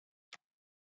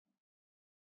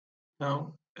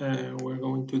Now we're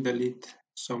going to delete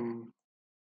some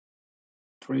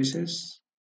traces,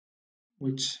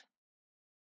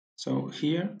 so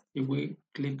here, if we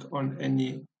click on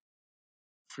any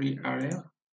free area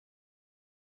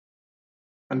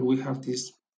and we have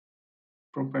this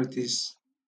properties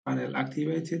panel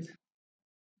activated,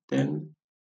 then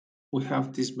we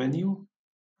have this menu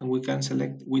and we can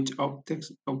select which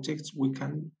objects we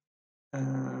can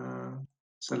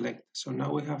select. So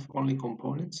now we have only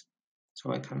components,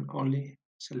 so I can only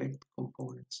select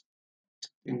components.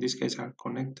 In this case are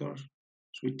connectors,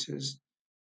 switches.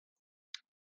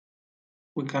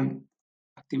 We can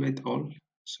activate all,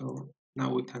 so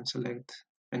now we can select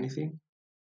anything.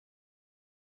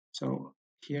 So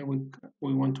here we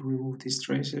want to remove these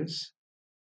traces.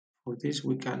 For this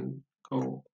we can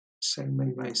go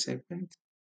segment by segment,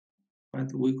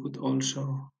 but we could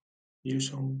also use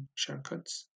some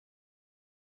shortcuts.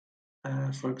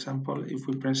 For example, if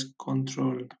we press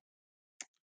CTRL+H,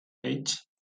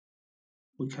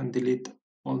 we can delete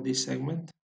all this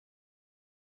segment.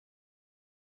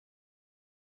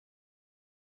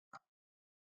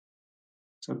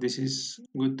 So this is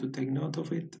good to take note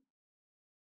of it.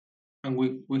 And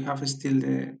we have still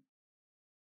the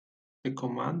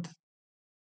command.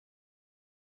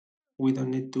 We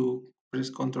don't need to press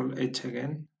CTRL+H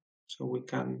again, so we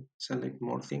can select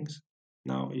more things.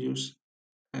 Now use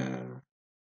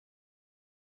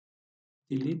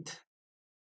delete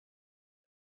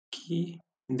key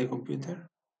in the computer.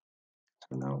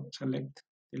 So now select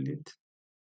delete.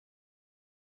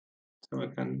 So I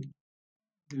can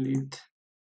delete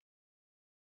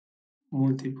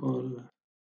multiple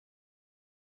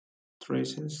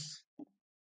traces.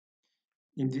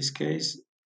 In this case,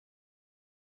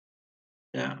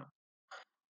 yeah,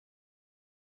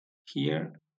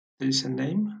 here there is a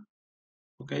name,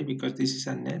 okay, because this is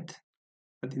a net,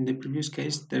 but in the previous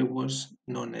case there was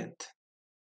no net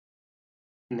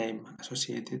name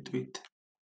associated to it.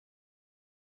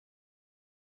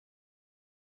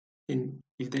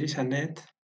 If there is a net,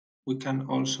 we can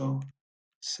also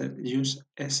use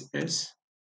SS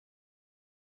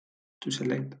to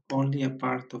select only a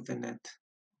part of the net,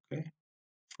 okay,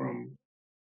 from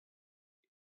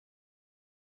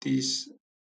this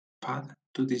path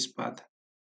to this path.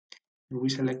 We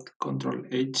select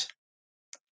CTRL+H,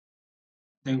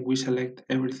 then we select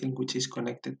everything which is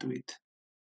connected to it,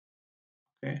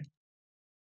 okay,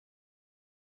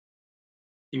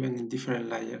 even in different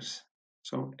layers.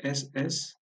 So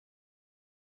SS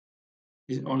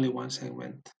is only one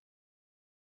segment.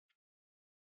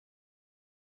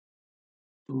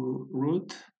 To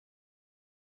root,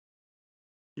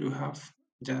 you can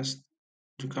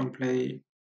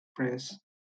press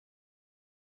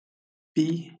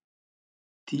P,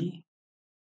 T,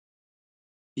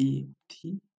 P,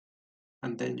 T,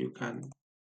 and then you can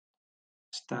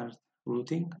start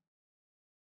routing.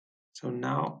 So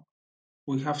now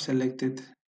we have selected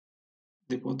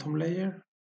the bottom layer.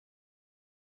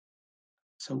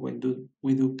 So when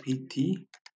we do PT,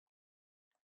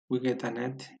 we get a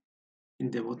net in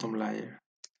the bottom layer.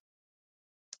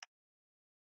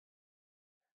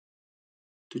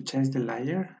 To change the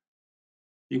layer,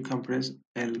 you can press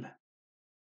L.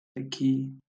 The key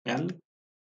L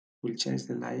will change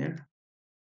the layer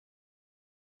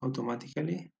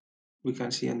automatically. We can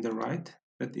see on the right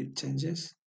that it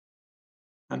changes,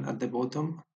 and at the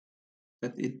bottom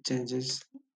that it changes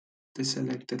the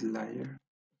selected layer.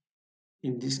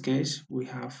 In this case, we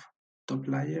have top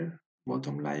layer,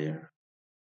 bottom layer,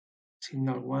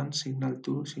 signal 1, signal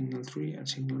 2, signal 3, and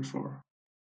signal 4.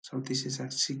 So this is a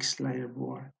 6-layer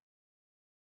board.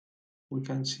 We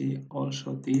can see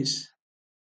also this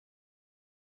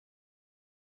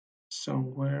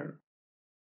somewhere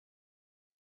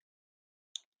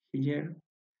here.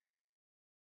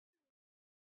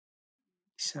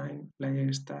 Design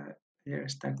layer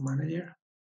stack manager.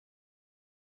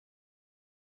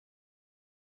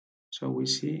 So we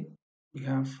see we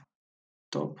have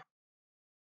top,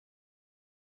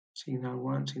 signal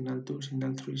 1, signal 2,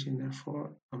 signal 3, signal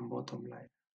 4, and bottom layer.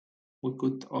 We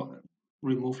could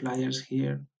remove layers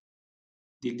here,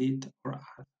 delete or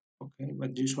add, okay,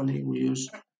 but usually we use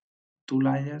 2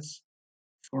 layers,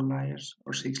 4 layers,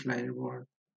 or 6-layer board.